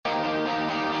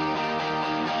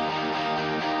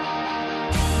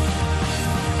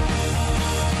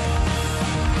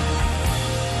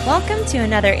Welcome to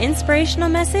another inspirational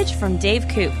message from Dave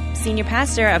Koop, Senior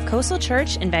Pastor of Coastal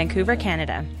Church in Vancouver,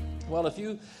 Canada. Well, if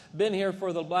you've been here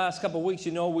for the last couple of weeks,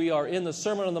 you know we are in the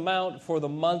Sermon on the Mount for the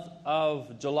month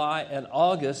of July and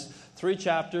August, 3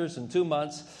 chapters in 2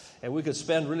 months, and we could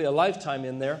spend really a lifetime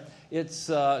in there. It's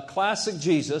classic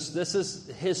Jesus. This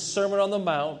is his Sermon on the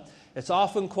Mount. It's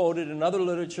often quoted in other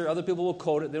literature. Other people will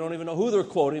quote it. They don't even know who they're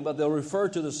quoting, but they'll refer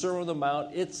to the Sermon on the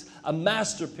Mount. It's a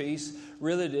masterpiece.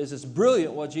 Really it is. It's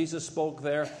brilliant what Jesus spoke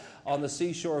there on the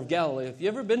seashore of Galilee. If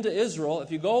you've ever been to Israel,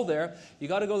 if you go there, you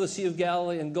got to go to the Sea of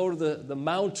Galilee and go to the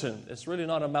mountain. It's really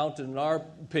not a mountain in our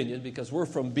opinion because we're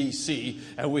from BC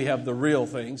and we have the real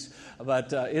things,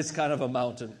 but it's kind of a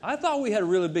mountain. I thought we had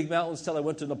really big mountains until I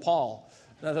went to Nepal.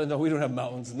 No, we don't have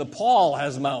mountains. Nepal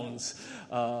has mountains.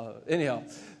 Anyhow,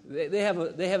 they have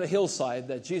a hillside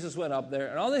that Jesus went up there.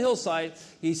 And on the hillside,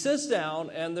 he sits down,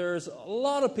 and there's a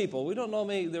lot of people. We don't know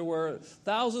me. There were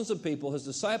thousands of people. His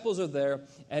disciples are there,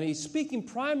 and he's speaking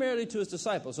primarily to his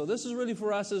disciples. So this is really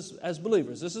for us as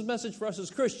believers. This is a message for us as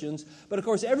Christians. But, of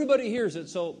course, everybody hears it,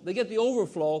 so they get the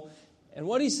overflow. And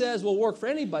what he says will work for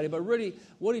anybody, but really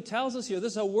what he tells us here,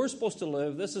 this is how we're supposed to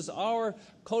live. This is our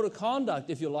code of conduct,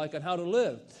 if you like, on how to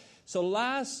live. So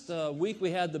last week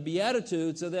we had the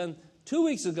Beatitudes, and then 2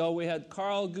 weeks ago we had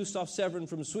Carl Gustaf Severin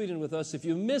from Sweden with us. If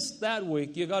you missed that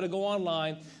week, you got to go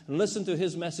online and listen to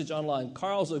his message online.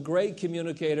 Carl's a great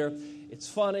communicator. It's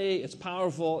funny, it's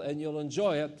powerful, and you'll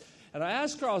enjoy it. And I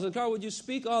asked Carl, I said, Carl, would you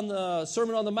speak on the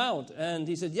Sermon on the Mount? And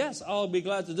he said, yes, I'll be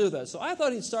glad to do that. So I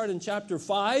thought he'd start in chapter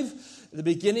 5 at the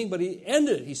beginning, but he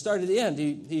ended. He started at the end.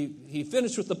 He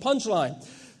finished with the punchline.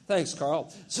 Thanks,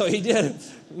 Carl. So he did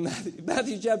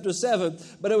Matthew chapter 7,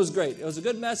 but it was great. It was a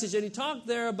good message. And he talked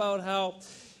there about how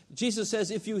Jesus says,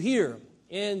 if you hear.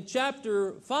 In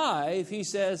chapter 5, he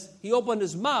says, he opened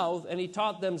his mouth and he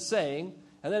taught them saying.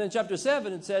 And then in chapter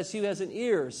 7, it says, he has an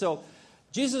ear. So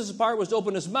Jesus' part was to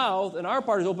open his mouth, and our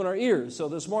part is to open our ears. So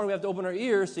this morning we have to open our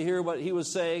ears to hear what he was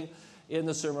saying in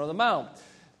the Sermon on the Mount.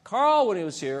 Carl, when he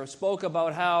was here, spoke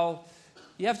about how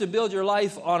you have to build your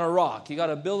life on a rock. You got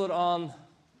to build it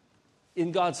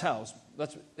in God's house.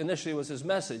 That's initially was his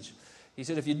message. He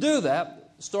said, if you do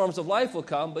that, storms of life will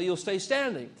come, but you'll stay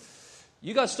standing.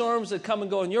 You got storms that come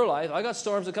and go in your life. I got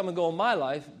storms that come and go in my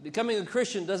life. Becoming a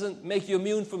Christian doesn't make you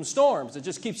immune from storms. It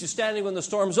just keeps you standing when the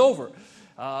storm's over.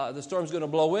 The storm's going to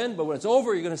blow in, but when it's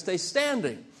over, you're going to stay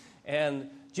standing. And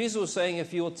Jesus was saying,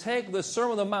 if you'll take the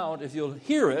Sermon on the Mount, if you'll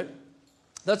hear it,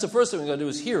 that's the first thing we're going to do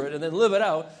is hear it and then live it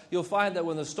out. You'll find that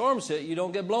when the storms hit, you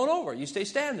don't get blown over. You stay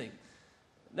standing.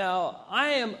 Now, I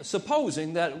am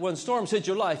supposing that when storms hit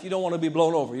your life, you don't want to be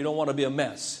blown over. You don't want to be a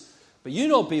mess. But you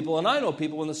know people, and I know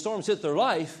people, when the storms hit their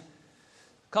life,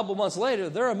 a couple months later,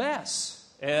 they're a mess.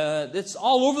 And it's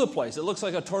all over the place. It looks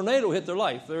like a tornado hit their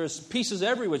life. There's pieces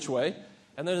every which way.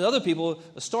 And then other people,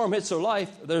 a storm hits their life,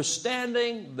 they're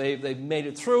standing, they've made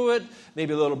it through it,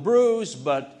 maybe a little bruised,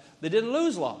 but they didn't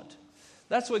lose a lot.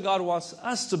 That's what God wants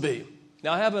us to be.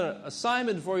 Now, I have an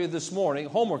assignment for you this morning,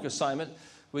 homework assignment.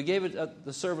 We gave it at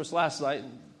the service last night.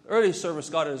 Early service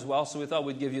got it as well, so we thought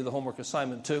we'd give you the homework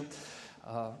assignment too.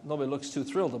 Nobody looks too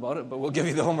thrilled about it, but we'll give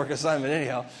you the homework assignment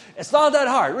anyhow. It's not that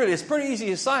hard, really. It's a pretty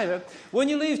easy assignment. When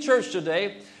you leave church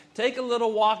today, take a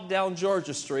little walk down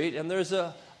Georgia Street, and there's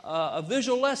a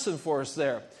visual lesson for us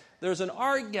there. There's an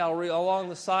art gallery along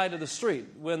the side of the street.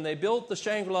 When they built the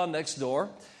Shangri-La next door,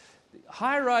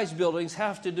 high-rise buildings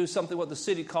have to do something what the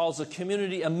city calls a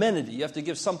community amenity. You have to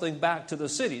give something back to the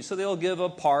city. So they'll give a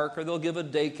park, or they'll give a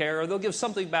daycare, or they'll give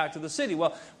something back to the city.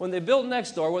 Well, when they built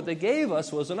next door, what they gave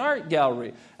us was an art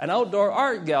gallery, an outdoor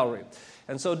art gallery.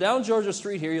 And so down Georgia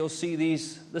Street here, you'll see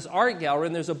this art gallery,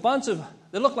 and there's a bunch of,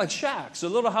 they look like shacks, the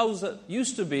little houses that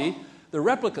used to be the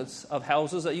replicas of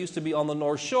houses that used to be on the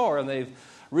North Shore, and they've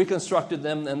reconstructed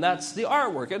them, and that's the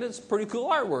artwork, and it's pretty cool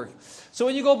artwork. So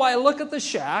when you go by, look at the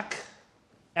shack,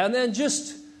 and then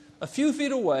just a few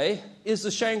feet away is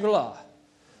the Shangri-La.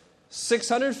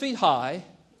 600 feet high,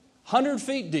 100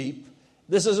 feet deep.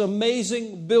 This is an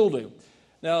amazing building.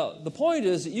 Now, the point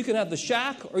is that you can have the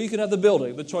shack or you can have the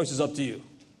building. The choice is up to you.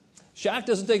 Shack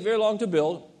doesn't take very long to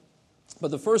build,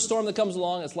 but the first storm that comes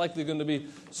along, it's likely going to be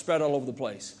spread all over the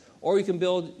place. Or you can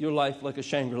build your life like a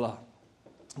Shangri-La.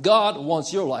 God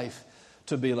wants your life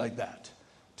to be like that.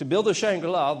 To build a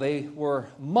Shangri-La, they were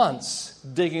months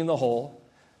digging the hole.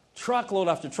 Truckload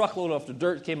after truckload after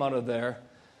dirt came out of there.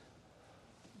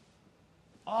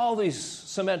 All these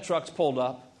cement trucks pulled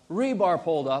up, rebar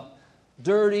pulled up,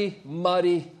 dirty,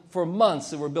 muddy. For months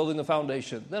they were building the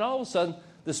foundation. Then all of a sudden,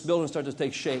 this building started to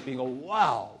take shape. You go,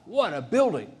 wow, what a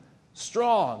building.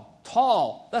 Strong,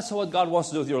 tall. That's what God wants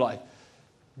to do with your life.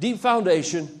 Deep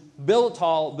foundation, build it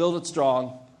tall, build it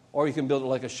strong, or you can build it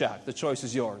like a shack. The choice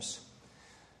is yours.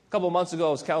 A couple of months ago,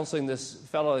 I was counseling this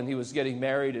fellow, and he was getting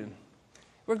married, and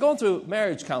we're going through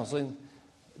marriage counseling.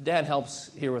 Dan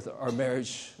helps here with our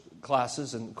marriage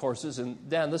classes and courses, and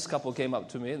Dan, this couple came up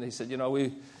to me, and they said,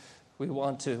 we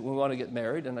want to get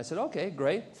married. And I said, okay,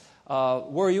 great.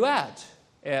 Where are you at?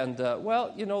 And,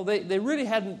 they really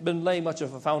hadn't been laying much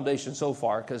of a foundation so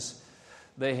far because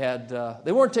they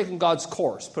weren't taking God's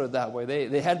course, put it that way.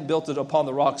 They hadn't built it upon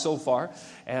the rock so far,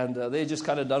 and they just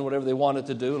kind of done whatever they wanted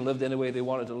to do and lived any way they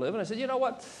wanted to live. And I said, you know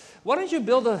what? Why don't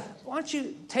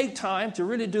you take time to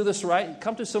really do this right?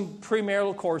 Come to some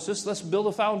premarital courses. Let's build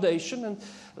a foundation and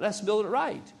let's build it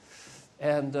right.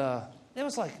 And it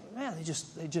was like, man, they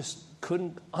just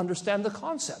couldn't understand the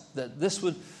concept that this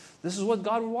is what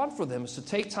God would want for them, is to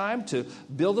take time to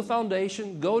build a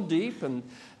foundation, go deep. And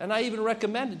I even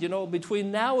recommended,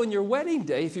 between now and your wedding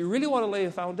day, if you really want to lay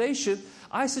a foundation,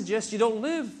 I suggest you don't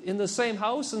live in the same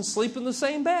house and sleep in the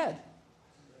same bed.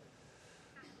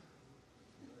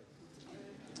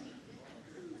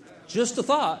 Just a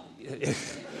thought.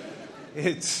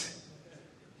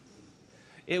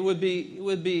 It would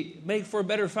be make for a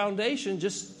better foundation.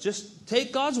 Just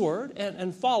take God's word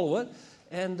and follow it.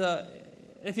 And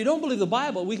if you don't believe the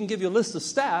Bible, we can give you a list of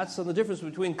stats on the difference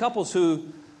between couples who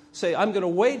say, I'm going to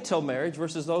wait till marriage,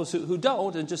 versus those who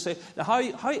don't, and just say, now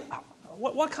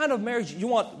what kind of marriage? You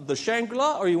want the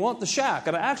Shangri-La or you want the shack?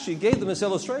 And I actually gave them this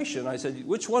illustration. I said,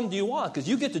 which one do you want? Because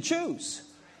you get to choose.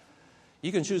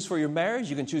 You can choose for your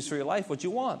marriage. You can choose for your life what you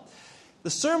want.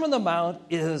 The Sermon on the Mount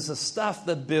is the stuff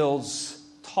that builds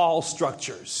tall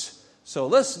structures. So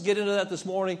let's get into that this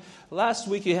morning. Last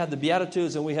week you had the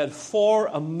Beatitudes, and we had 4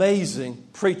 amazing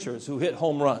preachers who hit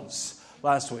home runs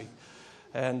last week.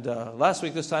 And last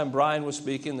week, this time, Brian was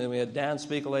speaking. Then we had Dan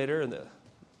speak later at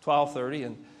 12:30,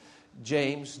 and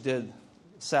James did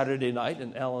Saturday night,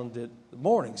 and Ellen did the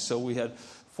morning. So we had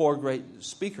 4 great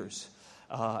speakers.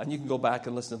 And you can go back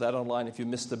and listen to that online if you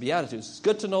missed the Beatitudes. It's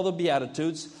good to know the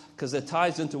Beatitudes because it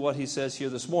ties into what he says here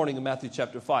this morning in Matthew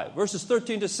chapter 5. Verses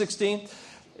 13 to 16,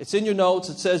 it's in your notes.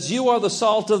 It says, you are the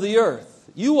salt of the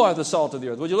earth. You are the salt of the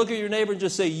earth. Would you look at your neighbor and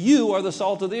just say, you are the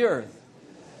salt of the earth?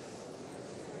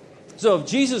 So if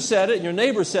Jesus said it and your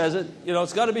neighbor says it,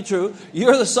 it's got to be true.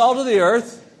 You're the salt of the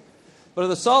earth. But if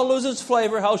the salt loses its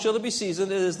flavor, how shall it be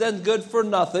seasoned? It is then good for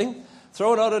nothing,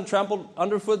 thrown out and trampled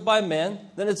underfoot by men.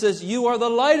 Then it says, you are the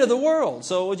light of the world.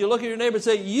 So would you look at your neighbor and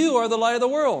say, you are the light of the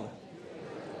world?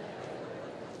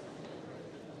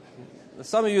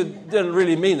 Some of you didn't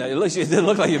really mean that. At least you didn't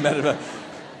look like you meant it.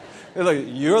 But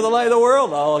you're the light of the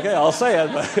world? Oh, okay, I'll say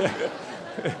it.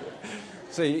 But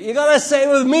so you got to say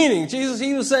it with meaning. Jesus,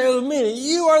 he was saying it with meaning.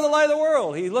 You are the light of the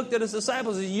world. He looked at his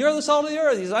disciples and said, you're the salt of the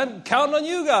earth. He said, I'm counting on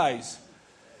you guys.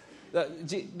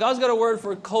 God's got a word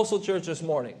for Coastal Church this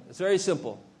morning. It's very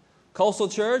simple. Coastal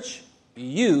Church,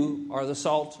 you are the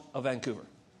salt of Vancouver.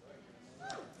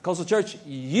 Coastal Church,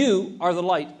 you are the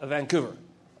light of Vancouver.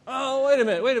 Oh, wait a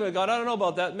minute, God, I don't know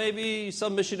about that. Maybe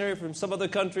some missionary from some other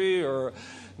country, or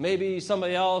maybe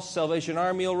somebody else, Salvation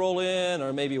Army will roll in,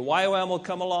 or maybe YWAM will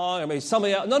come along, or maybe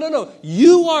somebody else. No.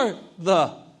 You are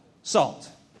the salt.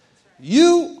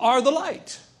 You are the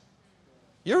light.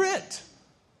 You're it.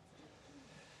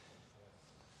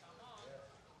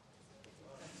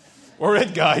 We're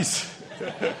it, guys.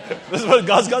 This is what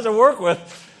God's got to work with.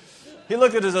 He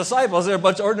looked at his disciples. They're a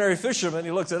bunch of ordinary fishermen.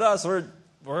 He looks at us.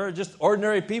 We're just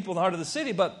ordinary people in the heart of the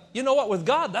city. But you know what? With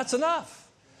God, that's enough.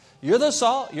 You're the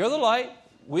salt. You're the light.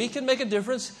 We can make a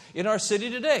difference in our city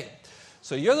today.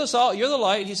 So you're the salt. You're the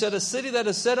light. He said, a city that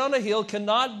is set on a hill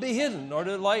cannot be hidden. Nor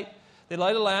do they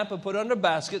light a lamp and put it under a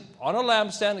basket on a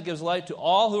lampstand that gives light to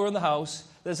all who are in the house.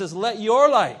 That says, let your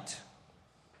light.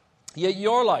 Yet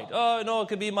your light. Oh, no, it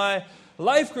could be my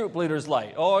life group leader's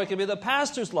light. Or it could be the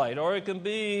pastor's light. Or it can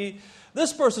be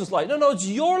this person's light. No, it's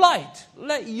your light.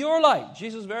 Let your light.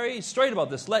 Jesus is very straight about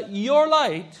this. Let your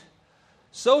light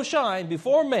so shine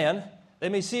before men, they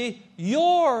may see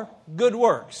your good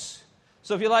works.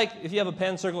 So if you have a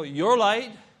pen, circle your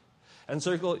light and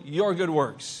circle your good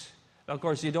works. Now, of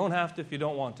course, you don't have to if you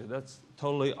don't want to. That's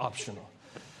totally optional.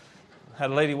 I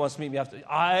had a lady once meet me after.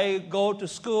 I go to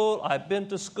school. I've been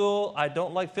to school. I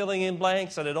don't like filling in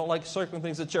blanks, and I don't like circling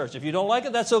things at church. If you don't like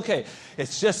it, that's okay.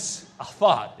 It's just a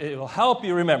thought. It will help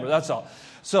you remember. That's all.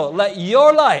 So let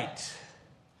your light,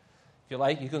 if you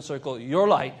like, you can circle your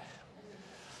light,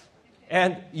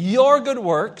 and your good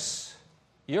works,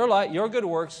 your light, your good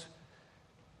works,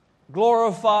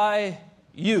 glorify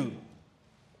you.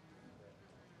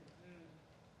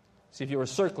 See, if you were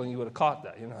circling, you would have caught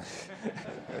that,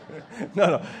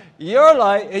 No. Your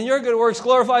light and your good works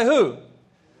glorify who?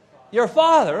 Your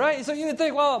Father, right? So you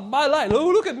think, well, my life, oh,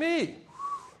 look at me.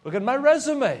 Look at my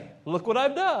resume. Look what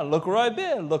I've done. Look where I've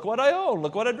been. Look what I own.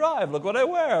 Look what I drive. Look what I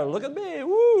wear. Look at me.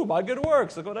 Woo, my good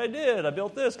works. Look what I did. I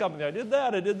built this company. I did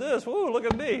that. I did this. Woo, look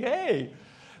at me. Hey.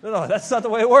 No, that's not the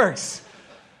way it works.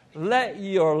 Let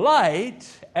your light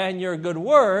and your good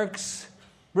works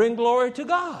bring glory to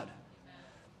God.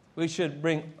 We should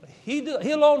bring, He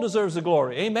alone deserves the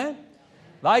glory. Amen?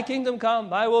 Thy kingdom come,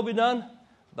 thy will be done.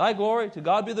 Thy glory, to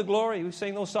God be the glory. We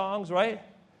sing those songs, right?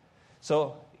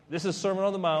 So, this is Sermon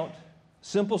on the Mount.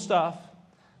 Simple stuff,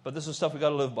 but this is stuff we got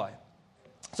to live by.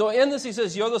 So in this he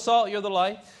says, you're the salt, you're the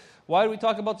light. Why do we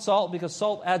talk about salt? Because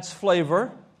salt adds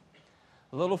flavor.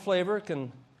 A little flavor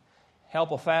can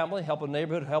help a family, help a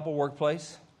neighborhood, help a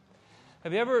workplace.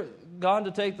 Have you ever gone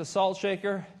to take the salt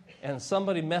shaker and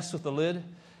somebody messed with the lid?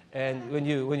 And when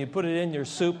you put it in your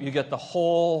soup, you get the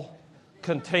whole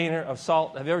container of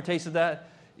salt. Have you ever tasted that?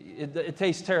 It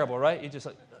tastes terrible, right?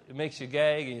 It makes you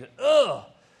gag and you ugh.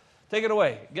 Take it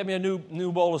away. Get me a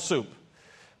new bowl of soup.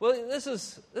 Well, this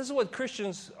is what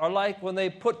Christians are like when they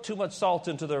put too much salt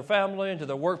into their family, into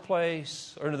their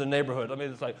workplace, or into their neighborhood. I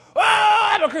mean, it's like, oh,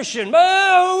 I'm a Christian.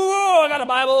 Oh, I got a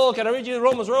Bible. Can I read you the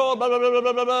Romans Road? Blah, blah, blah,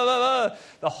 blah, blah, blah, blah.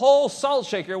 The whole salt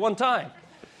shaker at one time.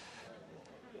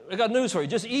 I got news for you.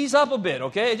 Just ease up a bit,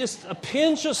 okay? Just a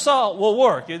pinch of salt will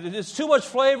work. It's too much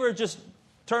flavor. It just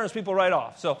turns people right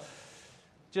off. So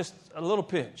just a little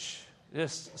pinch.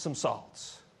 Just some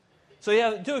salts. So you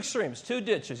have two extremes, two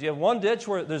ditches. You have one ditch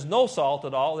where there's no salt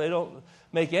at all. They don't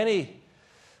make any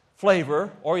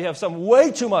flavor, or you have some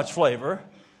way too much flavor.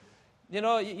 You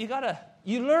know,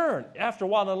 you learn after a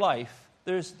while in life,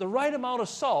 there's the right amount of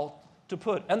salt to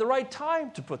put and the right time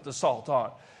to put the salt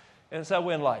on. And it's that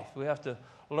way in life. We have to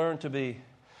learn to be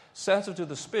sensitive to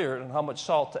the Spirit and how much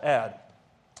salt to add.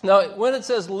 Now, when it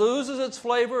says loses its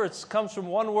flavor, it comes from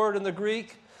one word in the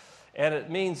Greek, and it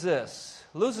means this.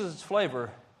 Loses its flavor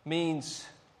means,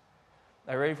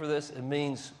 are you ready for this? It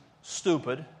means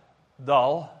stupid,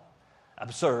 dull,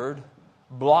 absurd,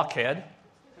 blockhead.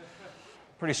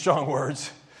 Pretty strong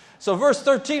words. So verse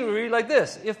 13 we read like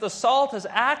this. If the salt has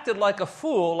acted like a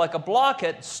fool, like a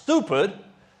blockhead, stupid,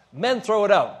 men throw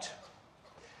it out.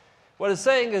 What it's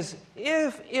saying is,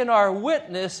 if in our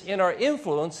witness, in our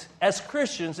influence as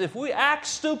Christians, if we act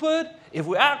stupid, if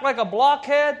we act like a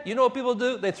blockhead, you know what people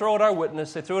do? They throw out our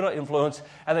witness, they throw out our influence,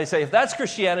 and they say, if that's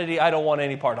Christianity, I don't want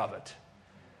any part of it.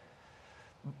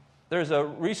 There's a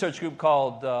research group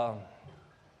called, I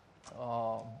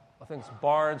think it's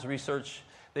Barnes Research.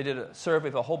 They did a survey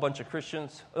of a whole bunch of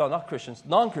Christians, no, not Christians,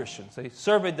 non-Christians. They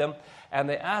surveyed them, and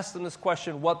they asked them this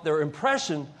question, what their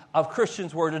impression of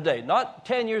Christians were today. Not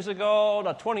 10 years ago,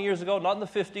 not 20 years ago, not in the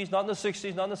 50s, not in the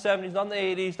 60s, not in the 70s, not in the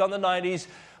 80s, not in the 90s,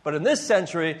 but in this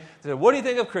century, they said, what do you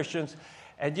think of Christians?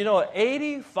 And you know,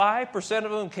 85%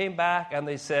 of them came back and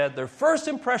they said their first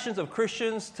impressions of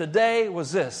Christians today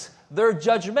was this: they're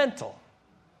judgmental.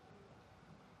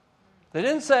 They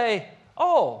didn't say,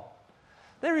 oh,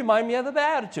 they remind me of the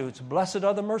Beatitudes. Blessed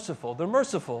are the merciful. They're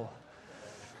merciful.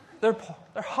 They're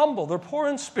humble. They're poor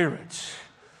in spirit.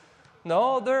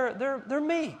 No, they're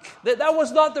meek. That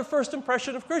was not their first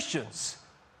impression of Christians.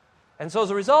 And so as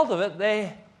a result of it,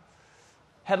 they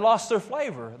had lost their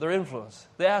flavor, their influence.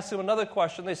 They asked him another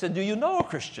question. They said, do you know a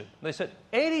Christian? They said,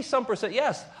 80-some%,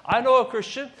 yes, I know a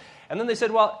Christian. And then they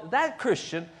said, well, that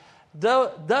Christian,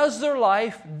 does their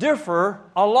life differ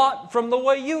a lot from the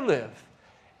way you live?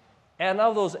 And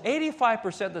of those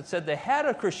 85% that said they had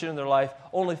a Christian in their life,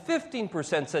 only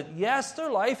 15% said, yes, their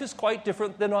life is quite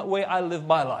different than the way I live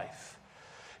my life.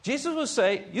 Jesus would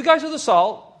say, you guys are the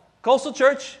salt. Coastal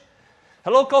Church,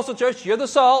 hello, Coastal Church, you're the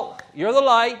salt, you're the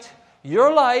light.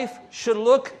 Your life should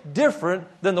look different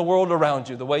than the world around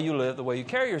you, the way you live, the way you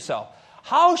carry yourself.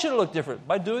 How should it look different?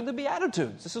 By doing the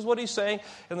Beatitudes. This is what he's saying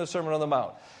in the Sermon on the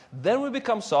Mount. Then we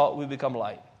become salt, we become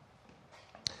light.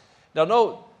 Now,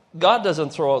 note, God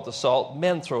doesn't throw out the salt,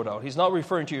 men throw it out. He's not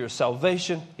referring to your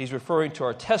salvation. He's referring to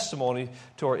our testimony,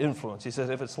 to our influence. He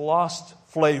says if it's lost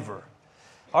flavor.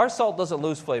 Our salt doesn't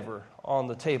lose flavor on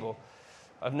the table.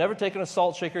 I've never taken a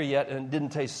salt shaker yet and it didn't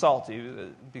taste salty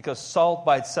because salt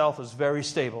by itself is very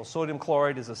stable. Sodium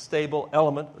chloride is a stable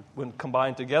element when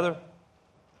combined together.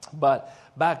 But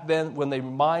back then when they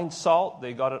mined salt,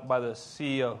 they got it by the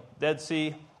sea, Dead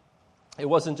Sea. It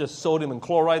wasn't just sodium and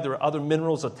chloride. There were other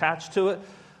minerals attached to it.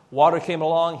 Water came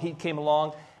along, heat came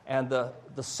along, and the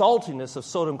saltiness of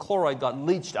sodium chloride got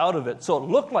leached out of it. So it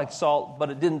looked like salt, but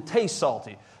it didn't taste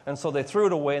salty. And so they threw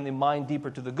it away and they mined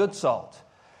deeper to the good salt.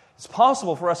 It's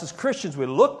possible for us as Christians, we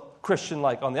look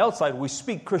Christian-like on the outside, we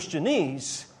speak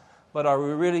Christianese, but are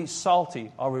we really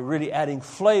salty? Are we really adding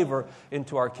flavor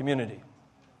into our community?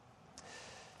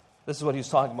 This is what he's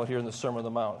talking about here in the Sermon on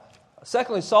the Mount.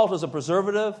 Secondly, salt is a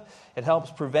preservative. It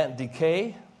helps prevent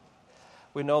decay.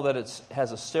 We know that it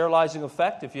has a sterilizing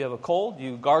effect. If you have a cold,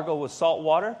 you gargle with salt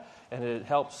water, and it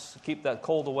helps keep that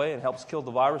cold away. It helps kill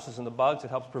the viruses and the bugs. It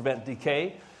helps prevent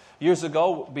decay. Years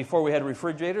ago, before we had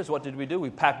refrigerators, what did we do? We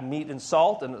packed meat in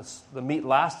salt, and the meat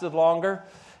lasted longer.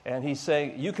 And he's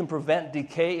saying you can prevent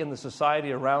decay in the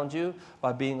society around you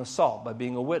by being a salt, by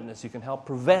being a witness. You can help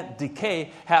prevent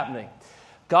decay happening.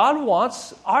 God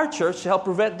wants our church to help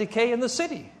prevent decay in the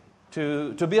city,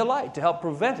 to be a light, to help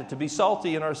prevent it, to be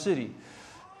salty in our city.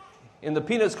 In the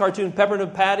Peanuts cartoon,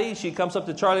 Peppermint Patty, she comes up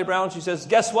to Charlie Brown. She says,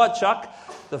 "Guess what, Chuck?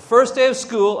 The first day of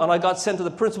school, and I got sent to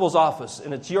the principal's office,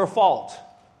 and it's your fault."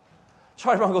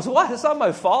 Charlie Brown goes, "What? It's not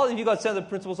my fault. You got sent to the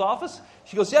principal's office?"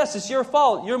 She goes, "Yes, it's your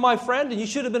fault. You're my friend, and you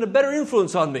should have been a better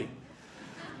influence on me."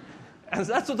 And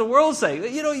that's what the world's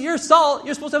saying. You know, you're salt.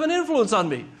 You're supposed to have an influence on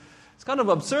me. It's kind of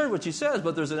absurd what she says,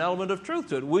 but there's an element of truth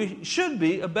to it. We should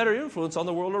be a better influence on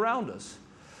the world around us.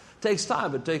 It takes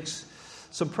time. It takes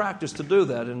some practice to do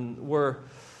that. And where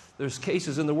there's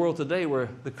cases in the world today where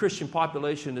the Christian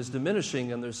population is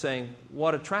diminishing, and they're saying,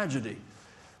 what a tragedy.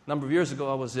 A number of years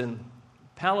ago, I was in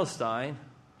Palestine,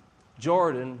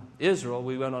 Jordan, Israel.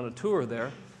 We went on a tour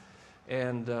there,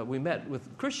 and we met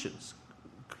with Christians,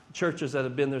 churches that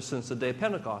have been there since the day of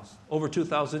Pentecost, over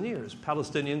 2,000 years,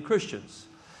 Palestinian Christians,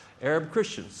 Arab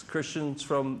Christians, Christians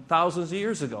from thousands of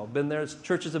years ago, been there.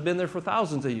 Churches have been there for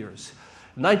thousands of years.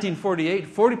 In 1948,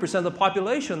 40% of the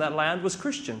population in that land was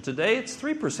Christian. Today, it's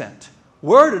 3%.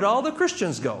 Where did all the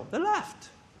Christians go? They left.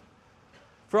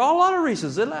 For a lot of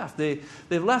reasons, they left. They've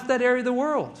left that area of the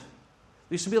world.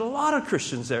 There used to be a lot of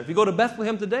Christians there. If you go to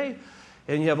Bethlehem today,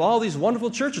 and you have all these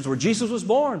wonderful churches where Jesus was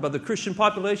born, but the Christian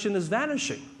population is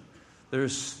vanishing.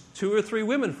 There's 2 or 3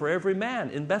 women for every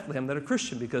man in Bethlehem that are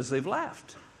Christian because they've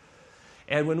left.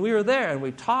 And when we were there and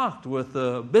we talked with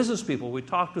the business people, we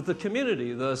talked with the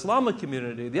community, the Islamic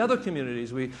community, the other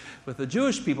communities, with the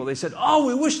Jewish people, they said, "Oh,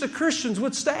 we wish the Christians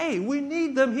would stay. We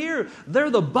need them here.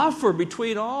 They're the buffer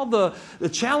between all the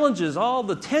challenges, all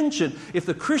the tension. If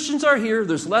the Christians are here,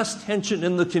 there's less tension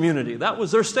in the community." That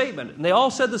was their statement. And they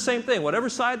all said the same thing. Whatever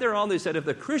side they're on, they said, if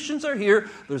the Christians are here,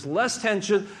 there's less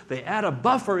tension. They add a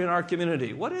buffer in our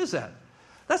community. What is that?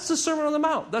 That's the Sermon on the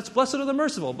Mount. That's blessed are the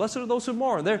merciful, blessed are those who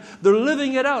mourn. They're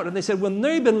living it out. And they said when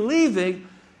they've been leaving,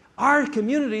 our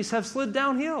communities have slid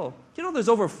downhill. You know, there's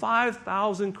over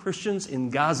 5,000 Christians in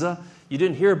Gaza. You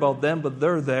didn't hear about them, but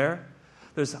they're there.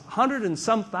 There's 100 and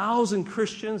some thousand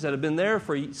Christians that have been there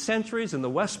for centuries in the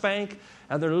West Bank,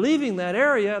 and they're leaving that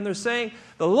area, and they're saying,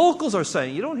 the locals are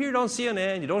saying, you don't hear it on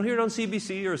CNN, you don't hear it on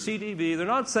CBC or CTV, they're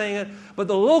not saying it, but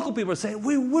the local people are saying,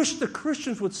 we wish the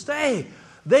Christians would stay.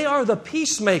 They are the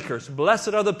peacemakers. Blessed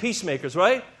are the peacemakers,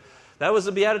 right? That was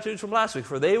the Beatitudes from last week.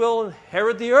 For they will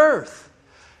inherit the earth.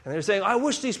 And they're saying, I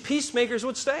wish these peacemakers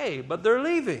would stay, but they're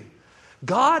leaving.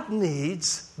 God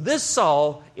needs this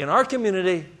salt in our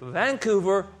community,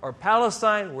 Vancouver or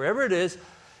Palestine, wherever it is.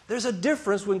 There's a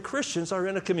difference when Christians are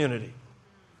in a community.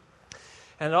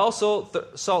 And also,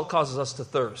 salt causes us to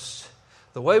thirst.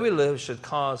 The way we live should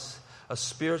cause a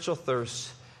spiritual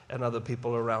thirst in other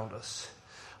people around us.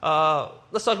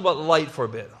 Let's talk about light for a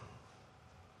bit.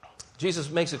 Jesus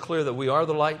makes it clear that we are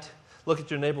the light. Look at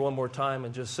your neighbor one more time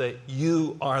and just say,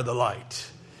 you are the light.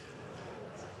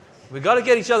 We've got to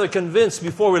get each other convinced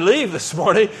before we leave this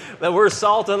morning that we're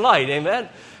salt and light. Amen?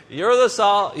 You're the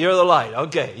salt, you're the light.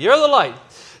 Okay, you're the light.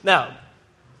 Now,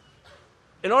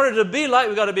 in order to be light,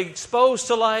 we've got to be exposed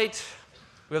to light.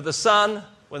 We have the sun.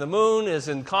 When the moon is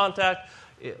in contact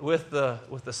with the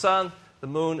sun, the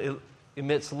moon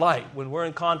emits light. When we're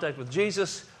in contact with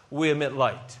Jesus, we emit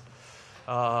light.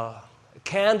 A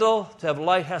candle, to have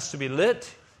light, has to be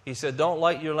lit. He said, don't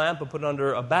light your lamp and put it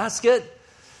under a basket.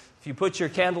 If you put your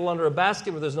candle under a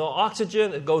basket where there's no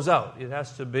oxygen, it goes out. It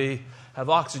has to have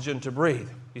oxygen to breathe.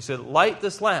 He said, light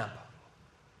this lamp.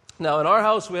 Now, in our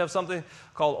house, we have something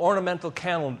called ornamental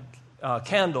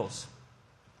candles.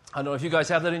 I don't know if you guys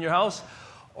have that in your house.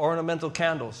 Ornamental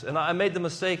candles. And I made the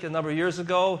mistake a number of years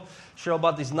ago. Cheryl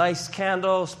bought these nice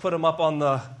candles, put them up on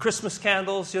the Christmas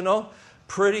candles,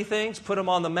 pretty things, put them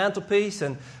on the mantelpiece.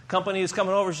 And company is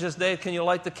coming over, she says, Dave, can you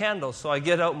light the candles? So I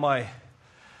get out my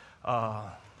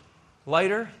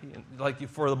lighter, like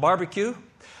for the barbecue.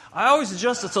 I always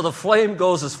adjust it so the flame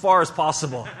goes as far as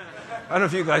possible. I don't know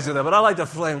if you guys do that, but I like the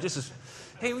flame just as...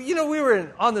 Hey, we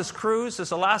were on this cruise,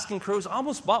 this Alaskan cruise. I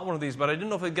almost bought one of these, but I didn't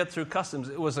know if it'd get through customs.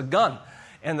 It was a gun.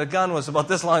 And the gun was about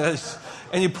this long.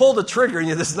 And you pulled the trigger and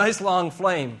you had this nice long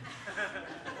flame.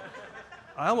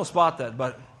 I almost bought that,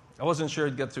 but I wasn't sure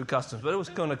it'd get through customs. But it was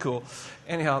kind of cool.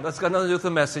 Anyhow, that's got nothing to do with the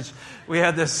message. We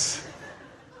had this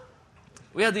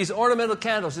We had these ornamental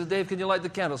candles. He said, Dave, can you light the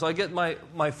candles? So I get my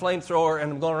flamethrower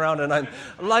and I'm going around and I'm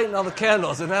lighting all the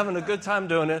candles and having a good time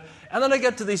doing it. And then I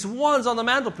get to these ones on the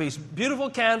mantelpiece, beautiful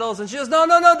candles. And she says, no,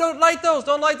 don't light those.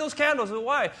 Don't light those candles. I said,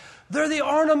 why? They're the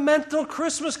ornamental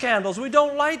Christmas candles. We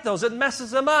don't light those. It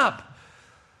messes them up.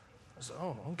 I said,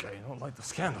 oh, okay, don't light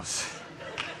those candles.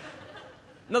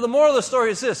 Now, the moral of the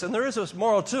story is this, and there is a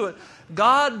moral to it.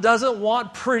 God doesn't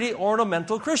want pretty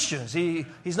ornamental Christians. He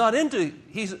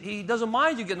doesn't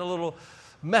mind you getting a little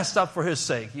messed up for His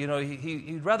sake. You know,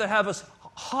 He'd rather have us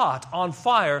hot, on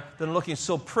fire, than looking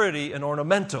so pretty and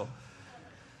ornamental.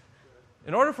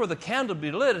 In order for the candle to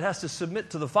be lit, it has to submit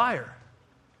to the fire.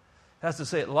 It has to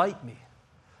say, light me.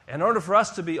 In order for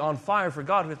us to be on fire for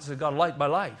God, we have to say, God, light my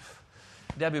life.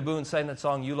 Debbie Boone sang that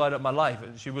song, You Light Up My Life.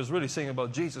 And she was really singing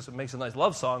about Jesus. It makes a nice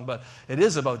love song, but it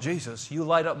is about Jesus. You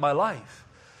light up my life.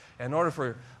 In order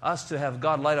for us to have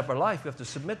God light up our life, we have to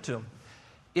submit to Him.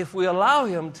 If we allow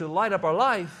Him to light up our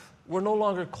life, we're no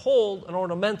longer cold and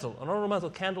ornamental. An ornamental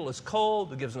candle is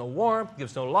cold. It gives no warmth. It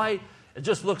gives no light. It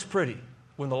just looks pretty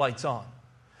when the light's on.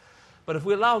 But if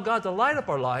we allow God to light up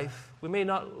our life, we may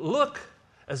not look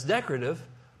as decorative,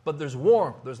 but there's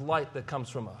warmth, there's light that comes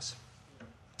from us.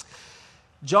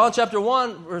 John chapter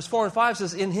 1, verse 4 and 5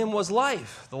 says, In Him was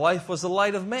life. The life was the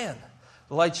light of man.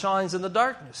 The light shines in the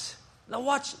darkness. Now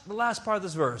watch the last part of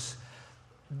this verse.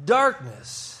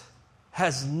 Darkness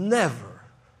has never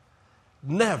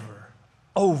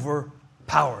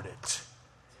overpowered it.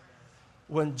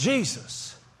 When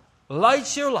Jesus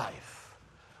lights your life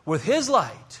with His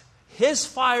light, His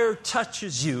fire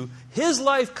touches you, His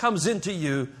life comes into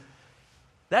you,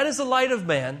 that is the light of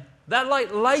man. That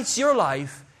light lights your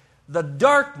life. The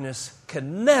darkness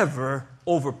can never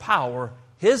overpower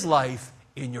His life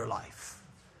in your life.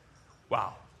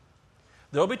 Wow.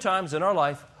 There will be times in our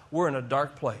life we're in a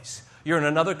dark place. You're in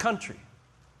another country.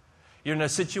 You're in a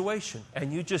situation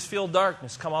and you just feel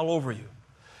darkness come all over you.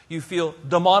 You feel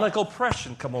demonic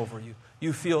oppression come over you.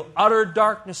 You feel utter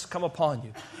darkness come upon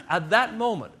you. At that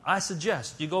moment, I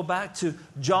suggest you go back to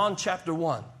John chapter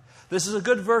 1. This is a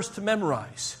good verse to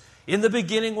memorize. In the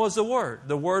beginning was the Word.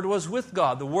 The Word was with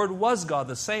God. The Word was God.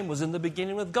 The same was in the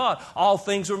beginning with God. All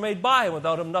things were made by Him.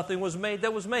 Without Him nothing was made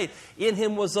that was made. In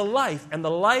Him was the life, and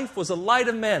the life was the light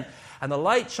of men. And the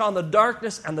light shone the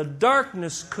darkness, and the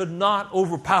darkness could not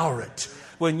overpower it.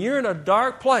 When you're in a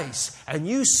dark place and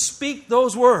you speak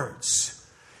those words,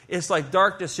 it's like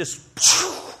darkness just...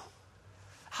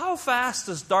 How fast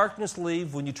does darkness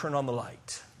leave when you turn on the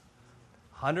light?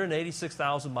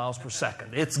 186,000 miles per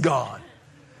second. It's gone.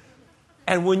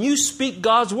 And when you speak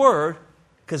God's Word,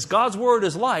 because God's Word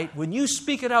is light, when you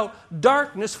speak it out,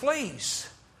 darkness flees.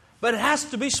 But it has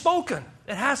to be spoken.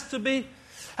 It has to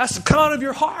come out of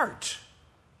your heart.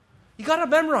 You got to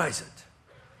memorize it.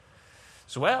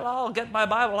 So, well, I'll get my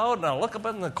Bible out and I'll look up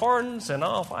in the concordance and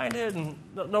I'll find it. And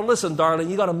no, listen, darling,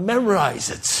 you got to memorize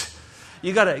it.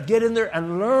 You got to get in there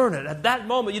and learn it. At that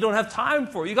moment, you don't have time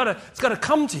for it. It's got to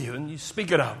come to you and you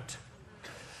speak it out.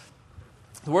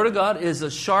 The Word of God is a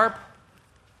sharp,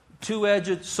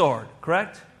 two-edged sword,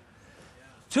 correct?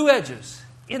 Two edges.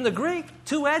 In the Greek,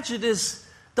 two-edged is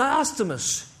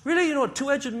diastemus. Really, you know what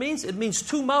two-edged means? It means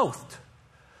two-mouthed.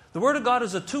 The Word of God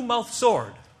is a two-mouthed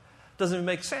sword. Doesn't even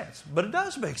make sense, but it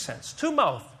does make sense.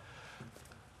 Two-mouthed.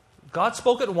 God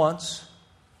spoke it once.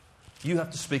 You have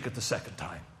to speak it the second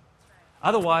time.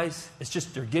 Otherwise, it's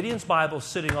just your Gideon's Bible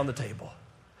sitting on the table.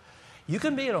 You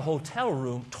can be in a hotel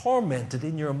room tormented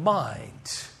in your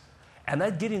mind, and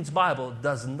that Gideon's Bible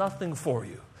does nothing for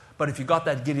you. But if you got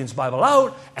that Gideon's Bible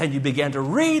out and you began to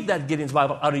read that Gideon's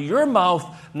Bible out of your mouth,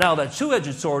 now that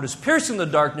two-edged sword is piercing the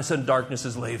darkness and darkness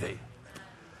is leaving.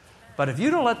 But if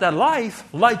you don't let that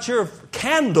life light your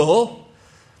candle,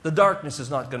 the darkness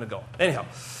is not going to go. Anyhow,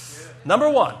 number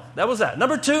one, that was that.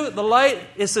 Number two, the light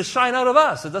is to shine out of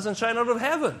us. It doesn't shine out of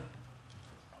heaven.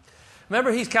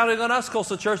 Remember, He's counting on us,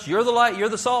 Coastal Church. You're the light, you're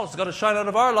the salt. It's got to shine out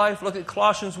of our life. Look at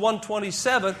Colossians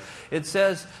 1:27. It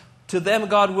says, To them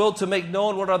God willed to make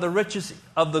known what are the riches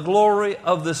of the glory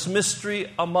of this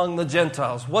mystery among the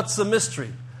Gentiles. What's the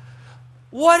mystery?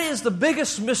 What is the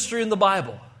biggest mystery in the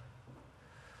Bible?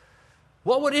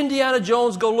 What would Indiana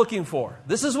Jones go looking for?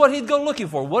 This is what he'd go looking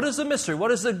for. What is the mystery? What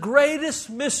is the greatest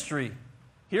mystery?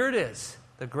 Here it is.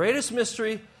 The greatest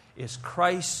mystery is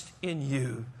Christ in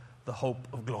you, the hope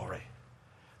of glory.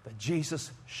 That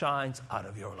Jesus shines out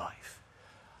of your life.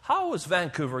 How is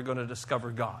Vancouver going to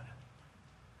discover God?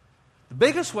 The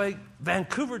biggest way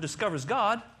Vancouver discovers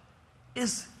God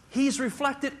is He's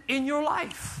reflected in your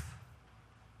life.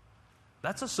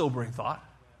 That's a sobering thought.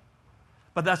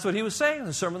 But that's what He was saying in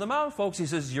the Sermon on the Mount, folks. He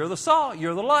says, you're the salt,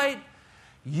 you're the light.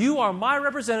 You are my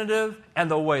representative,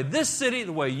 and the way this city,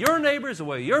 the way your neighbors, the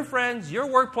way your friends, your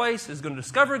workplace is going to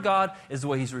discover God is the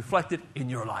way He's reflected in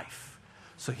your life.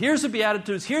 So here's the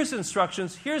Beatitudes, here's the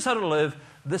instructions, here's how to live.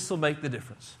 This will make the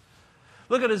difference.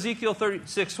 Look at Ezekiel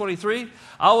 36:23.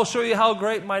 I will show you how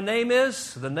great my name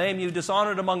is, the name you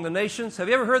dishonored among the nations. Have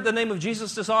you ever heard the name of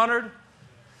Jesus dishonored?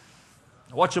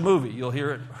 Watch a movie, you'll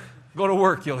hear it. Go to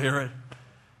work, you'll hear it.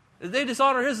 They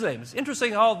dishonor His name. It's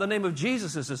interesting how the name of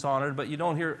Jesus is dishonored, but you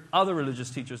don't hear other religious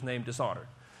teachers' name dishonored.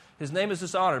 His name is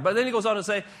dishonored. But then He goes on to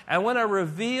say, and when I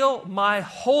reveal my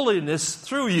holiness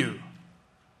through you.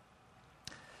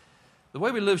 The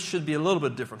way we live should be a little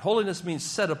bit different. Holiness means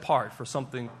set apart for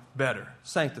something better,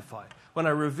 sanctified. When I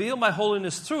reveal my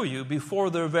holiness through you before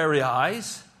their very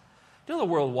eyes, you know the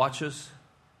world watches.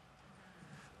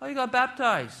 Oh, you got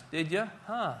baptized, did you?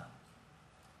 Huh.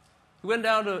 You went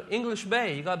down to English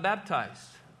Bay, you got baptized.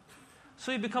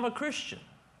 So you become a Christian.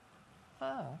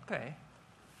 Oh, okay.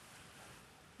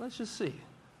 Let's just see.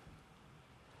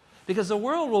 Because the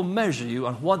world will measure you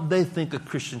on what they think a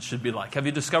Christian should be like. Have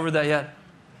you discovered that yet?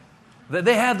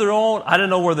 They have their own, I don't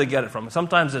know where they get it from.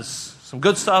 Sometimes it's some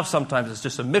good stuff, sometimes it's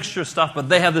just a mixture of stuff, but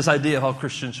they have this idea of how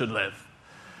Christians should live.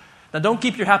 Now don't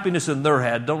keep your happiness in their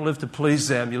head. Don't live to please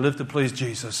them. You live to please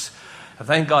Jesus. And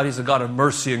thank God He's a God of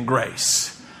mercy and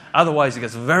grace. Otherwise, it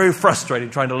gets very frustrating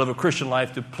trying to live a Christian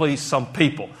life to please some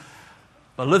people.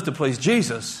 But live to please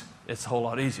Jesus, it's a whole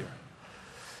lot easier.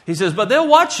 He says, but they'll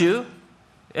watch you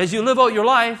as you live out your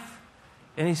life.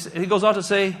 And he goes on to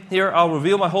say, here, I'll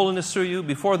reveal my holiness through you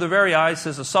before their very eyes,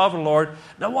 says the sovereign Lord.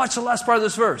 Now watch the last part of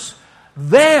this verse.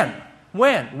 Then,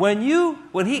 we're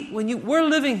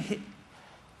living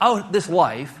out this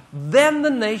life, then the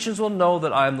nations will know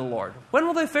that I am the Lord. When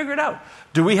will they figure it out?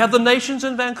 Do we have the nations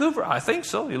in Vancouver? I think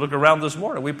so. You look around this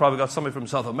morning, we probably got somebody from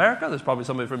South America, there's probably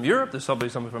somebody from Europe, there's somebody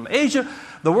from Asia.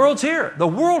 The world's here. The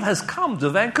world has come to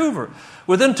Vancouver.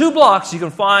 Within 2 blocks, you can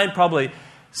find probably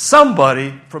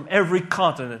somebody from every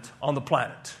continent on the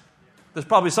planet. There's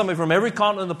probably somebody from every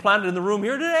continent on the planet in the room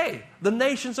here today. The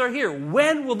nations are here.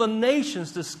 When will the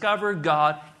nations discover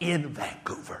God in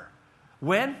Vancouver?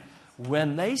 When?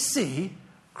 When they see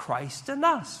Christ in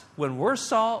us. When we're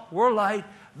salt, we're light,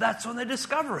 that's when they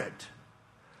discover it.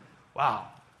 Wow.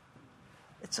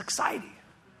 It's exciting.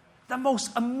 The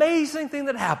most amazing thing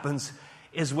that happens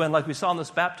is when, like we saw in this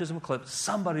baptism clip,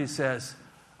 somebody says,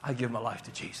 I give my life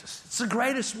to Jesus. It's the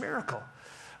greatest miracle.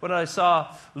 When I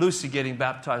saw Lucy getting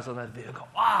baptized on that vehicle,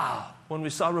 wow. When we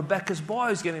saw Rebecca's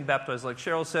boys getting baptized, like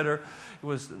Cheryl said, it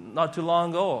was not too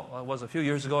long ago, it was a few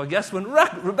years ago, I guess, when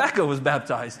Rebecca was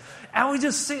baptized. And we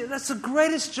just see, that's the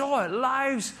greatest joy,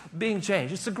 lives being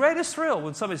changed. It's the greatest thrill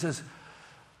when somebody says,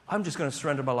 I'm just going to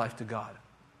surrender my life to God.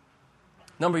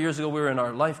 A number of years ago, we were in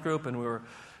our life group, and we were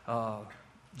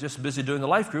just busy doing the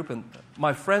life group, and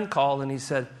my friend called, and he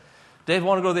said, Dave, I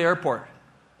want to go to the airport.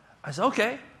 I said,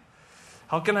 okay.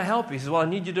 How can I help you? He says, well, I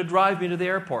need you to drive me to the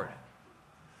airport.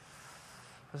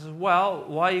 I said, well,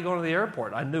 why are you going to the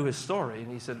airport? I knew his story. And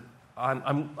he said,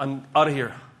 I'm out of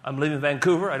here. I'm leaving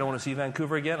Vancouver. I don't want to see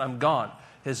Vancouver again. I'm gone.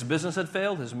 His business had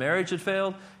failed. His marriage had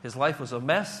failed. His life was a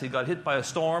mess. He got hit by a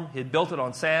storm. He had built it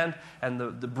on sand, and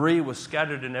the debris was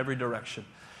scattered in every direction.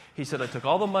 He said, I took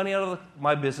all the money out of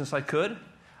my business I could.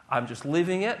 I'm just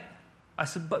leaving it. I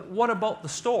said, but what about the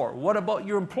store? What about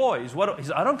your employees? He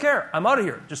said, I don't care. I'm out of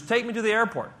here. Just take me to the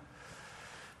airport.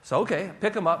 So, okay, I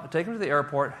pick him up, I take him to the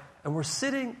airport, and we're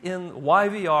sitting in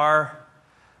YVR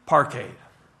Parkade.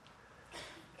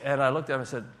 And I looked at him and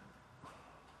said,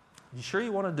 you sure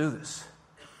you want to do this?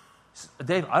 He said,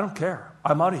 Dave, I don't care.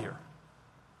 I'm out of here.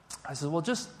 I said, well,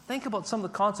 just think about some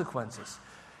of the consequences.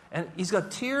 And he's got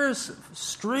tears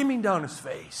streaming down his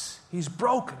face. He's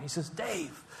broken. He says,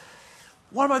 Dave,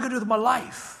 what am I going to do with my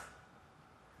life?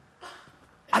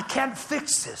 I can't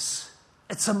fix this.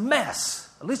 It's a mess.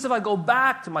 At least if I go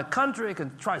back to my country, I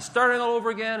can try starting all over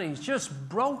again. And he's just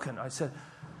broken. I said,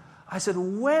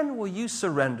 when will you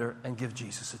surrender and give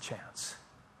Jesus a chance?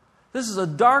 This is the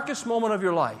darkest moment of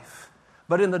your life.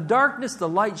 But in the darkness, the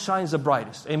light shines the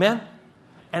brightest. Amen?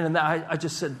 And in that, I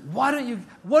just said, what have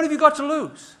you got to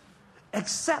lose?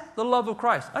 Except the love of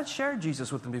Christ. I'd shared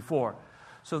Jesus with him before.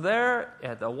 So there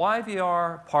at the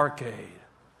YVR Parkade,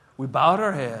 we bowed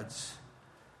our heads,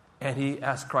 and he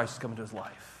asked Christ to come into his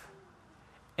life.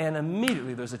 And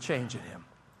immediately there's a change in him.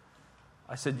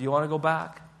 I said, do you want to go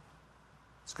back?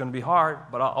 It's going to be hard,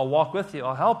 but I'll walk with you.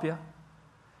 I'll help you.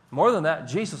 More than that,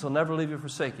 Jesus will never leave you or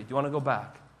forsake you. Do you want to go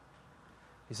back?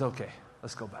 He said, okay,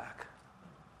 let's go back.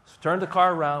 So we turned the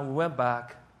car around. We went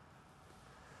back.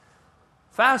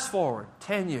 Fast forward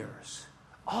 10 years.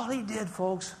 All he did,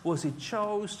 folks, was he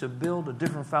chose to build a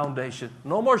different foundation.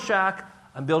 No more shack,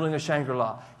 I'm building a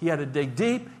Shangri-La. He had to dig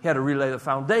deep. He had to relay the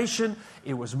foundation.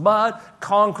 It was mud,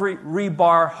 concrete,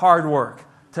 rebar, hard work.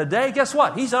 Today, guess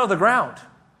what? He's out of the ground.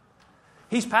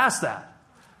 He's past that.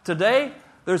 Today,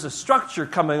 there's a structure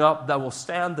coming up that will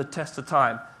stand the test of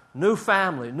time. New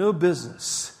family, new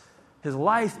business. His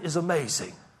life is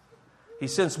amazing.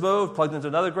 He's since moved, plugged into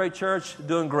another great church,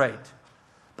 doing great.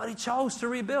 But he chose to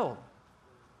rebuild.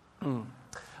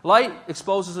 Light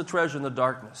exposes a treasure in the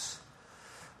darkness.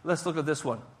 Let's look at this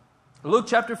one. Luke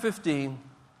chapter 15,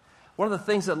 one of the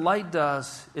things that light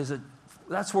does is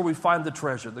that's where we find the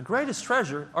treasure. The greatest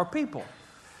treasure are people.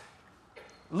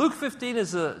 Luke 15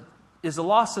 is a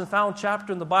lost and found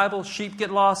chapter in the Bible. Sheep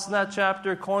get lost in that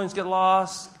chapter. Coins get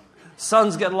lost.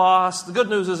 Sons get lost. The good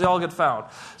news is they all get found.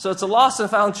 So it's a lost and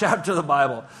found chapter of the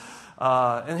Bible.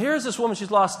 And here's this woman.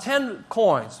 She's lost 10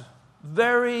 coins.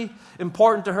 Very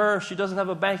important to her. She doesn't have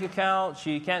a bank account.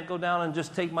 She can't go down and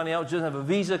just take money out. She doesn't have a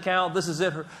Visa account. This is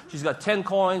it. She's got 10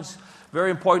 coins.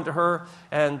 Very important to her.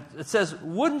 And it says,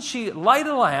 wouldn't she light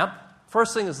a lamp?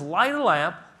 First thing is light a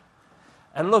lamp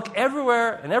and look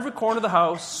everywhere in every corner of the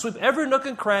house, sweep every nook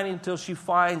and cranny until she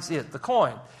finds it, the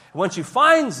coin. And when she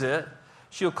finds it,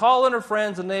 she'll call in her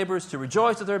friends and neighbors to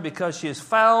rejoice with her because she has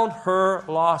found her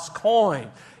lost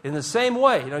coin. In the same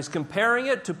way, he's comparing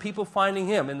it to people finding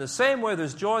him. In the same way,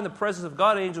 there's joy in the presence of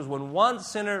God angels when one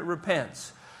sinner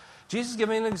repents. Jesus is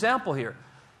giving an example here.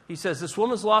 He says, this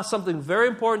woman's lost something very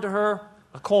important to her,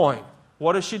 a coin.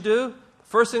 What does she do?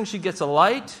 First thing, she gets a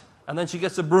light, and then she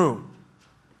gets a broom.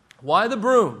 Why the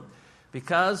broom?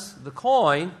 Because the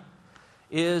coin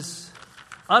is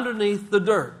underneath the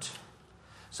dirt.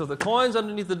 So the coin's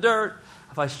underneath the dirt.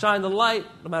 If I shine the light,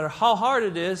 no matter how hard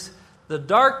it is, the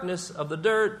darkness of the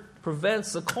dirt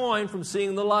prevents the coin from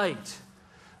seeing the light.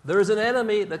 There is an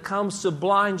enemy that comes to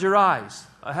blind your eyes.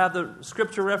 I have the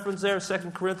scripture reference there,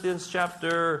 2 Corinthians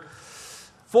chapter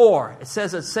 4. It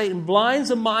says that Satan blinds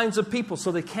the minds of people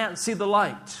so they can't see the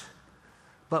light.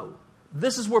 But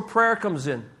this is where prayer comes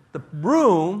in. The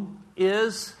broom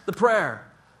is the prayer.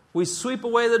 We sweep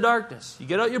away the darkness. You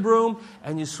get out your broom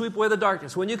and you sweep away the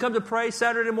darkness. When you come to pray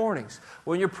Saturday mornings,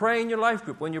 when you're praying your life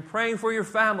group, when you're praying for your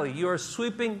family, you are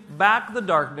sweeping back the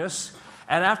darkness.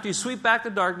 And after you sweep back the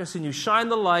darkness and you shine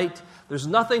the light, there's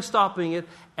nothing stopping it,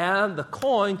 and the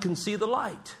coin can see the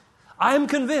light. I am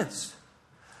convinced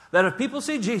that if people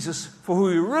see Jesus for who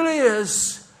he really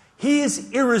is, he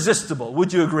is irresistible.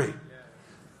 Would you agree?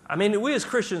 I mean, we as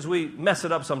Christians, we mess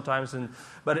it up sometimes.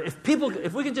 But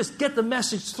if we can just get the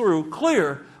message through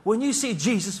clear, when you see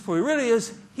Jesus for who he really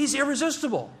is, he's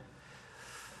irresistible.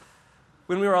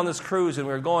 When we were on this cruise and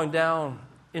we were going down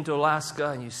into Alaska,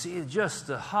 and you see just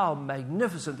how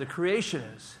magnificent the creation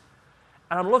is.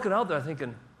 And I'm looking out there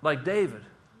thinking, like David,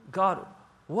 God,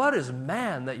 what is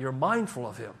man that you're mindful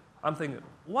of him? I'm thinking,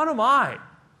 what am I?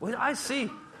 When I see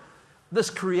this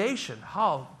creation,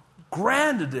 how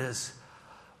grand it is,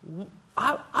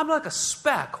 I'm like a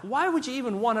speck. Why would you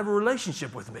even want to have a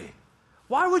relationship with me?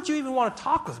 Why would you even want to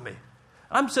talk with me?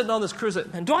 I'm sitting on this cruise,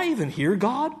 and do I even hear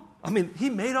God? I mean, he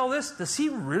made all this. Does he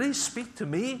really speak to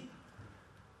me?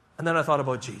 And then I thought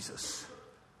about Jesus.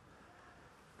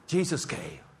 Jesus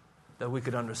came that we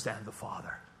could understand the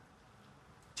Father.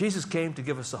 Jesus came to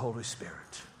give us the Holy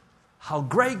Spirit. How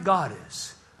great God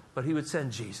is. But he would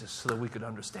send Jesus so that we could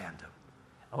understand him.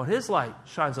 And when his light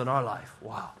shines on our life,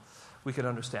 wow, we can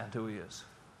understand who he is.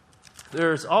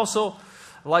 There's also,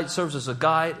 light serves as a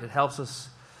guide. It helps us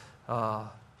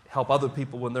help other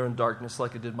people when they're in darkness,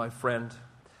 like it did my friend.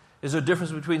 Is there a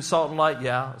difference between salt and light?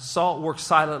 Yeah. Salt works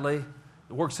silently.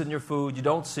 It works in your food. You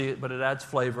don't see it, but it adds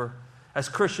flavor. As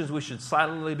Christians, we should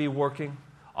silently be working.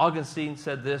 Augustine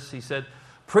said this. He said,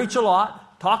 preach a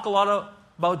lot, talk a lot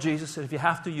about Jesus, and if you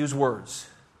have to, use words.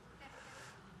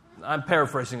 I'm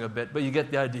paraphrasing a bit, but you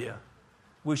get the idea.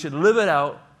 We should live it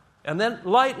out. And then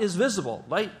light is visible.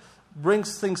 Light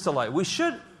brings things to light. We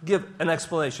should give an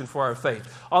explanation for our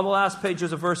faith. On the last page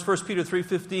is a verse, 1 Peter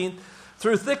 3:15.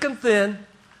 Through thick and thin,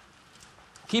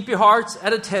 keep your hearts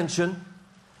at attention.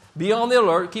 Be on the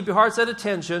alert. Keep your hearts at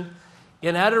attention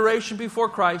in adoration before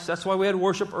Christ. That's why we had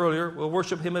worship earlier. We'll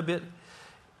worship him a bit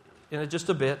in just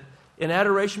a bit. In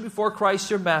adoration before Christ,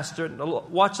 your master.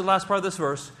 Watch the last part of this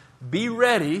verse. Be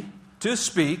ready to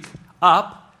speak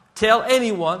up. Tell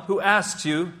anyone who asks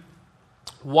you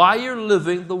why you're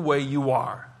living the way you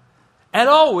are. And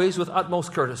always with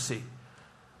utmost courtesy.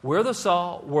 We're the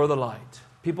salt, we're the light.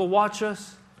 People watch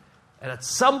us, and at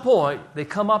some point, they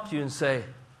come up to you and say,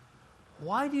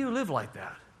 why do you live like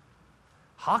that?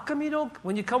 How come you don't,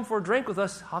 when you come for a drink with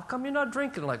us, how come you're not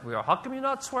drinking like we are? How come you're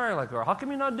not swearing like we are? How come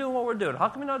you're not doing what we're doing? How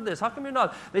come you're not this? How come you're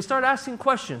not? They start asking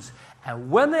questions. And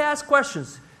when they ask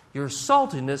questions, your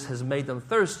saltiness has made them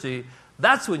thirsty.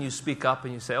 That's when you speak up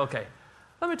and you say, okay,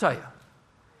 let me tell you.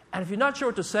 And if you're not sure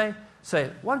what to say,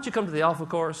 why don't you come to the Alpha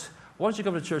Course? Why don't you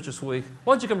come to church this week?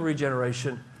 Why don't you come to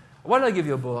Regeneration? Why don't I give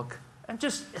you a book? And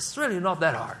just, it's really not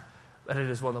that hard. But it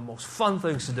is one of the most fun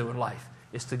things to do in life,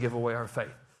 is to give away our faith.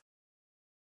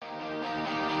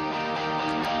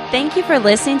 Thank you for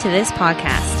listening to this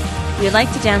podcast. If you'd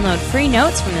like to download free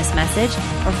notes from this message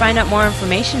or find out more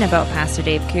information about Pastor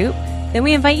Dave Koop, then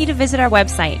we invite you to visit our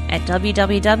website at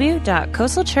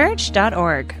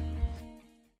www.coastalchurch.org.